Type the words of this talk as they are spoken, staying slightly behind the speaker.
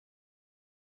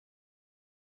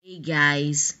Hey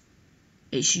guys,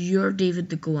 it's your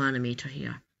David the Go Animator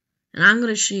here, and I'm going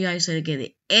to show you guys how to get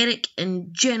the Eric and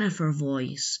Jennifer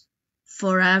voice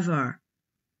forever.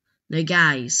 Now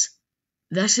guys,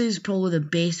 this is probably the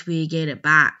best way to get it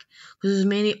back, because there's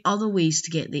many other ways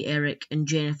to get the Eric and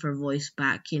Jennifer voice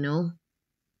back, you know.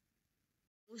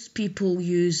 Most people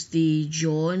use the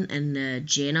John and the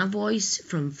Jenna voice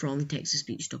from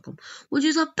TexasSpeech.com, which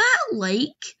is a bit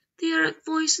like the Eric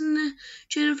voice and the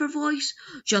Jennifer voice,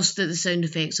 just that the sound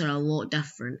effects are a lot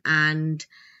different, and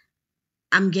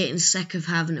I'm getting sick of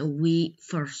having to wait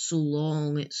for so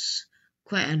long. It's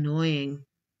quite annoying.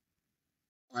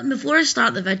 And before I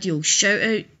start the video, shout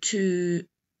out to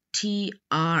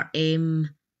TRM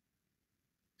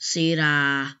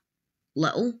Sarah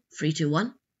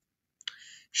 321.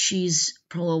 She's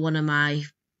probably one of my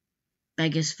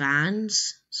biggest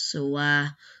fans, so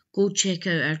go check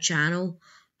out her channel.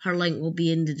 Her link will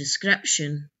be in the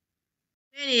description.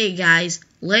 Anyway guys,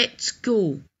 let's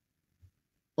go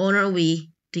on our way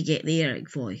to get the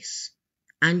Eric voice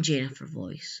and Jennifer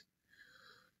voice.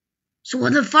 So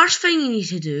the first thing you need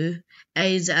to do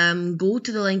is go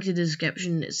to the link in the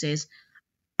description that says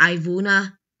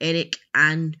IVONA, Eric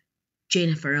and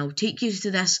Jennifer, and I'll take you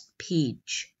to this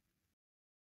page.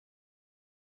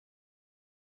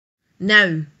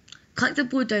 Now, click the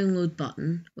blue download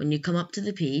button when you come up to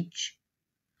the page,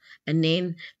 and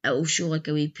then it will show like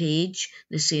a wee page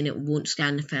that's saying it won't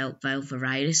scan the file for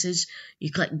viruses.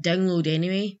 You click download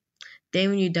anyway.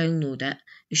 Then when you download it,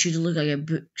 it should look like a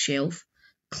bookshelf.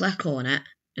 Click on it,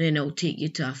 and then it will take you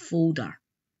to a folder.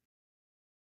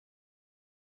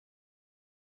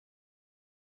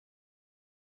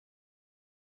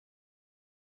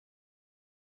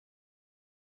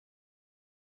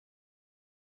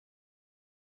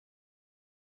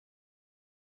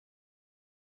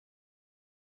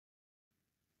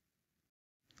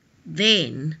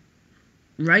 Then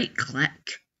right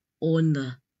click on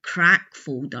the CRACK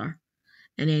folder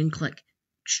and then click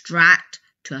extract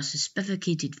to a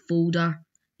specified folder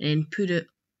and then put it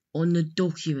on the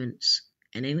documents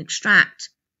and then extract.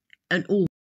 And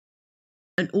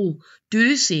do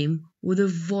the same with the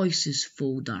voices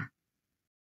folder.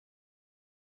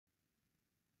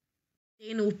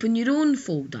 Then open your own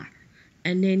folder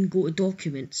and then go to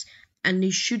documents, and they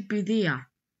should be there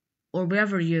or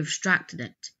wherever you have extracted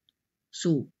it.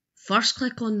 So first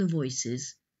click on the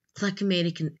voices, click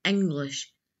American English,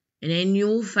 and then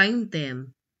you'll find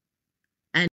them.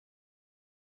 And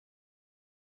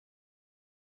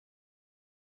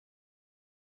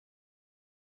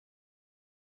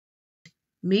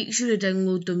make sure to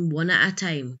download them one at a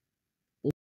time.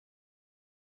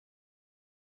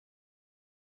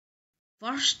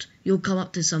 First, you'll come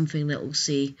up to something that will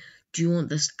say, do you want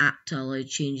this app to allow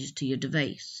changes to your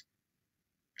device?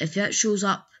 If that shows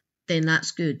up, then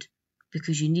that's good,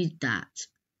 because you need that.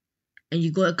 And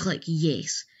you've got to click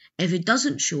yes. If it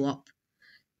doesn't show up,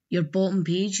 your bottom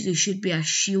page, there should be a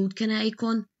shield kind of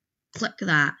icon. Click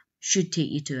that, should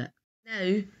take you to it.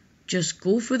 Now, just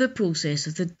go through the process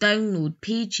of the download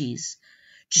pages.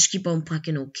 Just keep on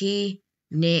clicking OK,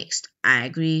 next, I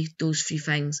agree, those three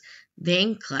things.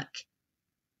 Then click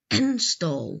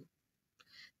install.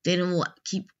 Then it will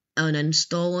keep on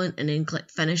installing, and then click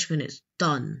finish when it's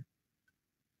done.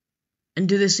 And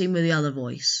do the same with the other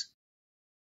voice.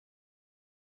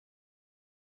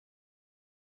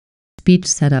 Speech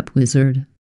Setup Wizard.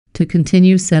 To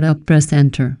continue setup, press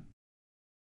Enter.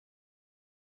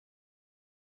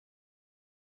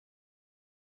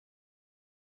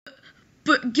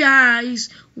 But guys,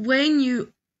 when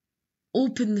you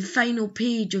open the final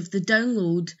page of the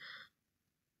download,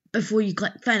 before you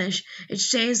click finish, it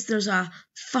says there's a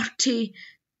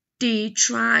 30-day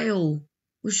trial,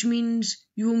 which means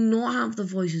you will not have the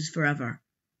voices forever,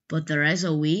 but there is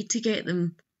a way to get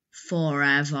them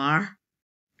forever.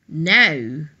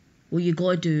 Now, what you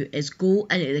gotta do is go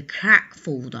into the CRACK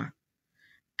folder,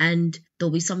 and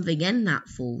there'll be something in that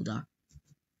folder.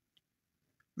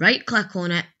 Right click on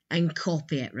it and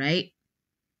copy it, right?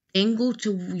 Then go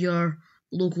to your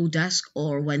local disk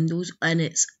or Windows, and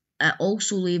it's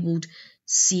also labelled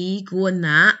C, go on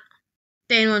that.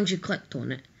 Then once you clicked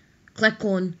on it, click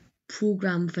on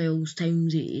Program Files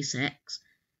times 86,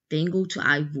 then go to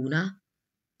IVONA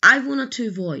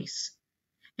 2 voice,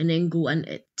 and then go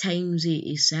into times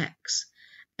 86,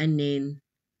 and then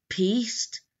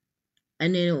paste,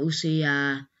 and then it will say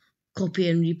copy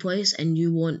and replace, and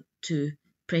you want to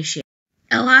press yes.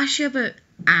 It'll ask you about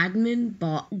admin,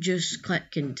 but just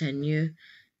click continue,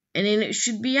 and then it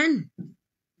should be in.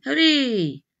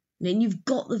 Hooray! And then you've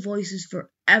got the voices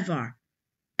forever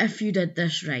if you did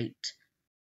this right.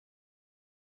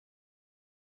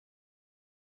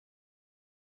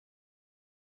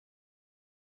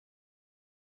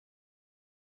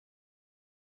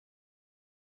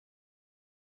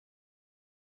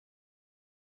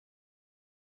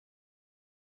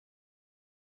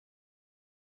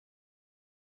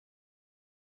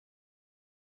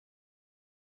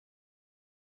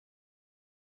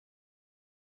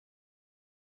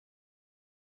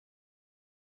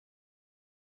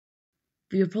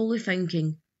 But you're probably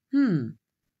thinking,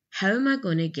 how am I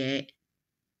going to get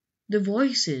the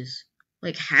voices?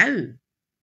 Like, how?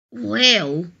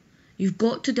 Well, you've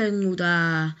got to download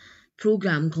a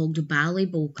program called the Ballet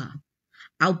Boca.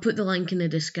 I'll put the link in the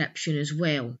description as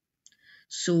well.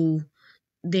 So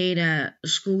then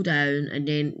scroll down and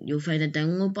then you'll find a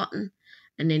download button,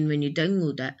 and then when you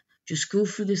download it, just scroll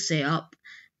through the setup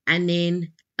and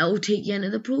then it'll take you into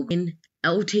the program.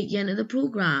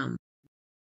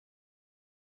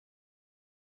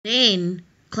 Then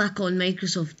click on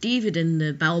Microsoft David in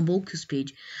the Ballet Boca's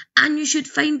page and you should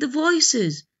find the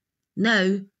voices.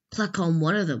 Now click on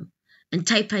one of them and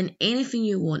type in anything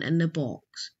you want in the box.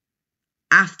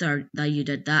 After that you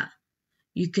did that,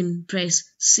 you can press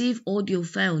Save Audio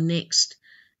File next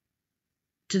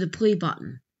to the play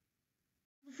button.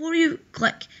 Before you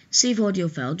click Save Audio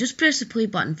File, just press the play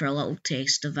button for a little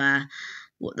test of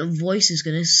what the voice is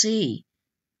going to say.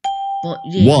 But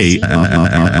yeah, save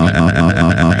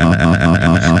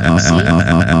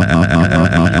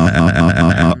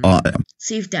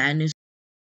that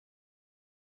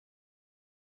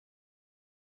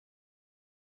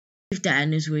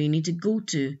in is where you need to go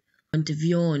to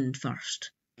Vyond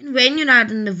first. And when you're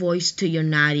adding the voice to your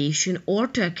narration or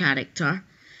to a character,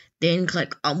 then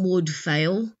click Upload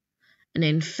File and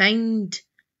then find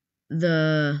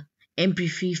the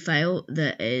MP3 file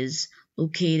that is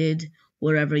located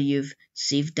wherever you've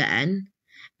saved it in,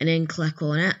 and then click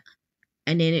on it,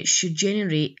 and then it should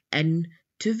generate into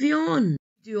Vyond.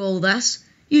 Do all this,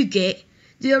 you get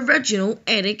the original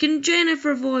Eric and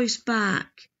Jennifer voice back.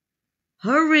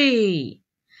 Hooray!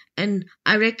 And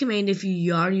I recommend if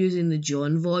you are using the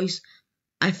John voice,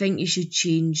 I think you should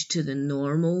change to the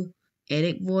normal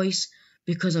Eric voice,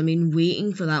 because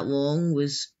waiting for that long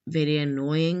was very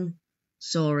annoying.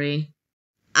 Sorry.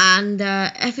 And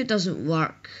if it doesn't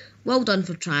work, well done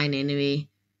for trying anyway.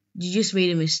 You just made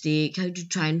a mistake. How'd you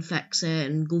try and fix it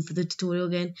and go for the tutorial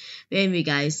again? But anyway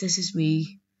guys, this is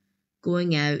me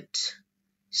going out.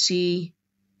 See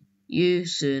you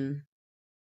soon.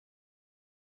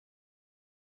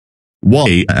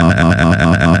 Why?